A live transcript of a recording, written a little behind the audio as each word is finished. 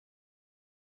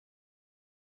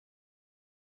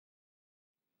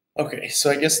Okay, so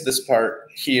I guess this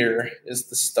part here is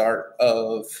the start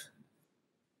of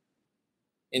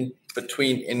in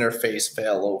between interface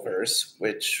failovers,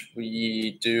 which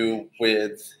we do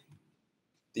with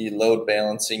the load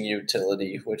balancing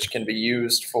utility, which can be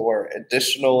used for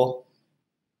additional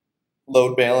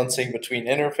load balancing between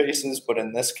interfaces, but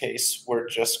in this case, we're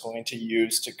just going to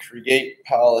use to create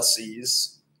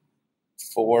policies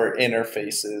for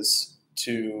interfaces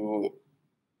to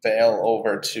fail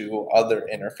over to other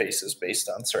interfaces based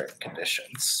on certain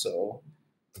conditions. So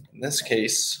in this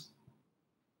case,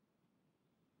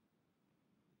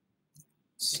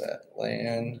 set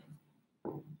LAN.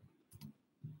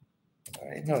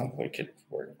 I know we could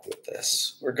work with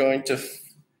this. We're going to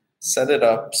set it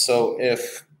up so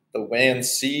if the WAN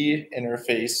C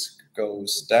interface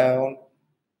goes down,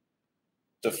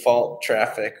 default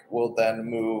traffic will then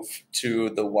move to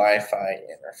the Wi-Fi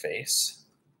interface.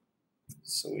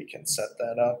 So we can set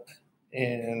that up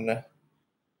in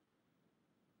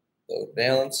load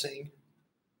balancing,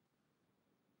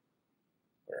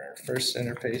 where our first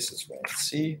interface is WAN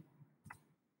C.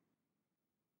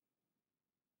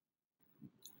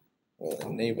 We'll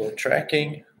enable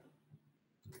tracking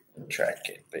and track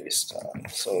it based on.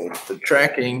 So the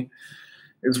tracking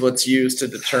is what's used to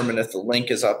determine if the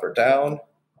link is up or down.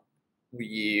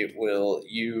 We will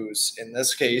use, in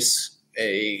this case,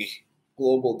 a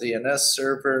global DNS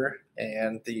server,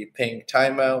 and the ping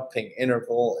timeout, ping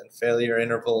interval, and failure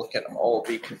interval can all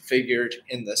be configured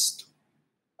in this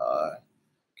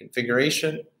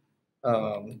configuration.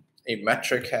 A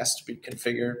metric has to be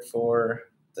configured for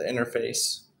the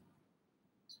interface.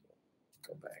 So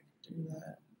go back and do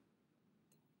that.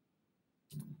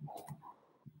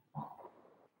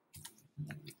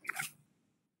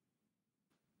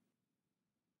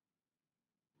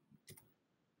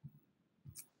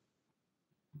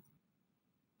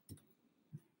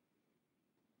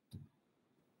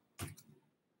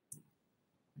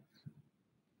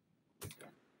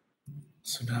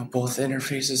 So now both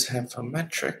interfaces have a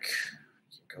metric.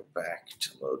 Go back to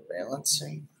load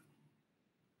balancing.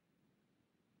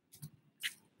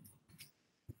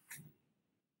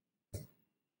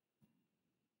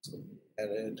 So we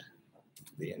added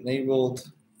the enabled,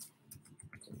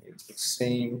 the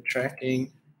same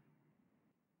tracking.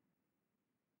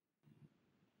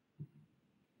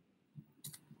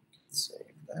 Save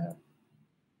that.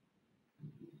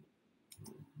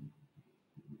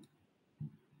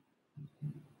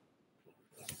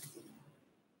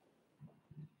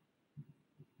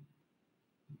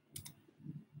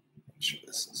 Make sure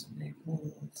this is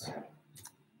enabled.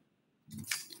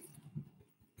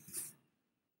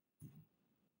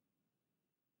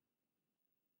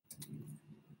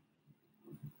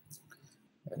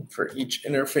 And for each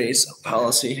interface, a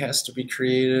policy has to be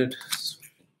created. So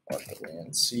we want the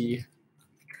WAN C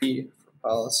for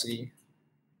policy.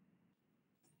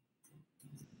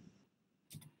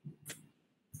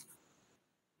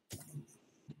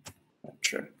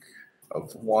 Metric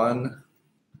of 1.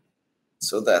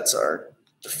 So that's our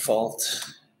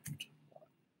default.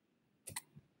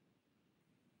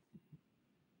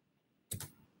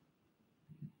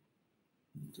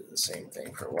 Do the same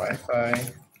thing for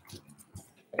Wi-Fi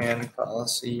and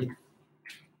policy.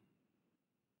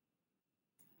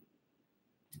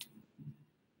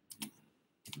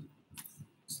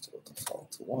 Still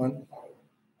default to 1.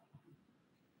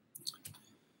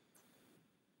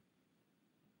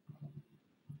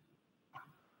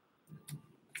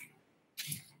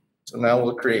 So now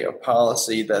we'll create a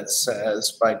policy that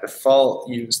says by default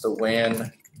use the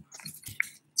WAN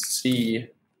C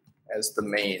as the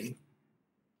main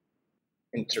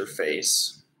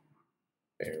interface.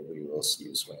 There we will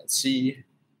use WAN C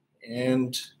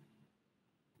and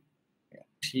WAN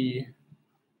P.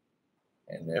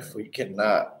 And if we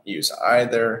cannot use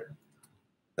either,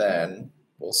 then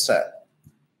we'll set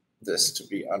this to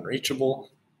be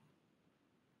unreachable.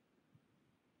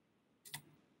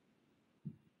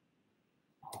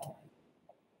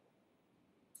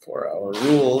 For our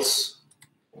rules,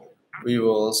 we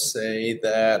will say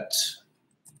that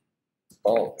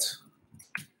default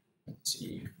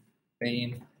C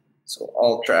main, so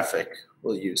all traffic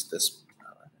will use this.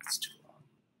 That's too long.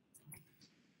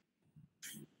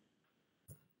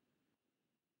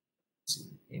 C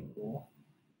main rule.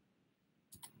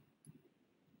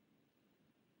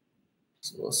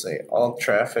 So we'll say all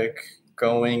traffic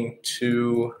going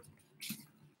to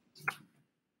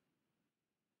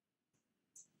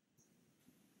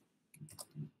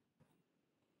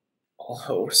all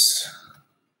hosts,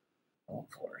 all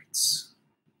ports,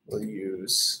 will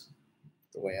use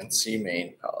the WAN C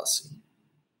main policy.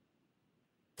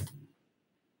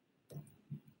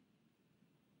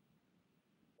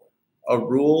 a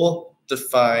rule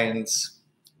defines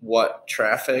what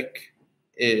traffic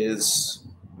is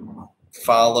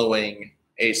following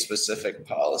a specific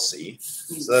policy.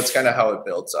 So that's kind of how it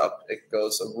builds up. It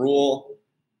goes, a rule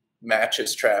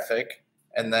matches traffic,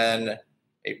 and then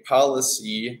a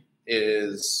policy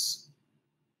is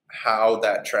how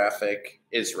that traffic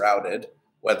is routed,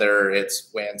 whether it's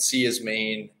WAN C is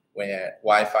main, WAN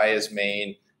Wi-Fi is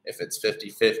main, if it's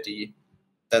 50-50,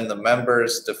 then the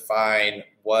members define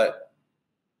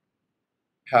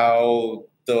how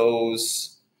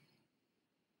those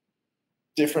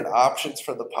different options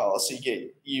for the policy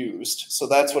get used. So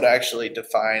that's what actually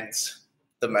defines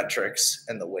the metrics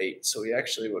and the weight. So we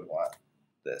actually would want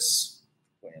this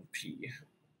WAN P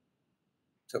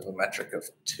to have a metric of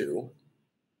 2.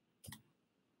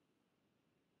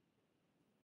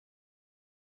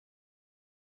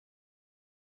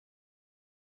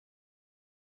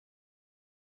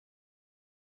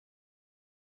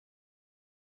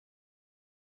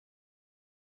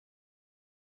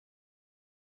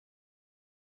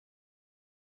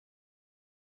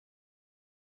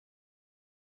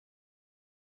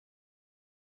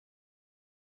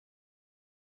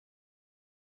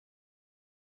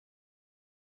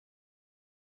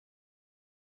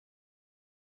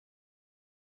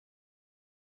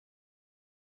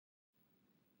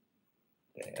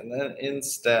 And then in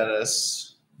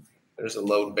status, there's a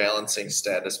load balancing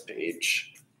status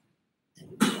page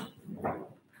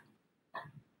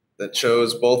that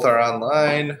shows both are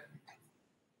online.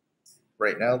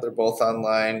 Right now, they're both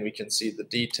online. We can see the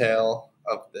detail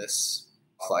of this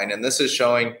offline. And this is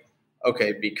showing,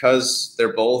 okay, because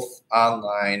they're both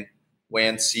online,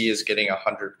 WAN C is getting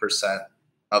 100%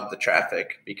 of the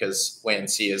traffic because WAN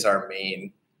C is our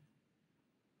main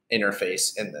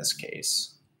interface in this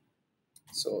case.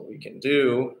 So what we can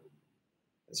do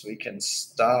is we can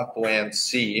stop WAN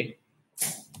C,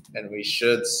 and we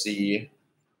should see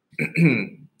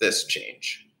this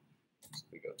change. So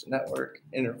we go to network,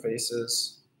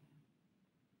 interfaces,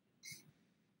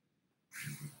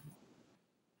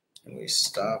 and we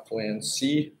stop WAN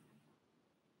C.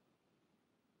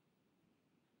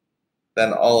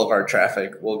 Then all of our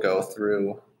traffic will go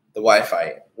through the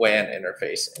Wi-Fi WAN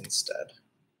interface instead.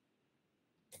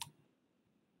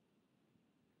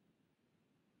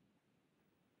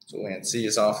 So WAN C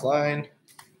is offline,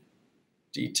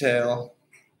 detail,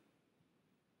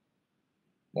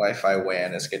 Wi-Fi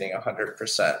WAN is getting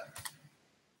 100%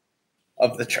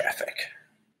 of the traffic.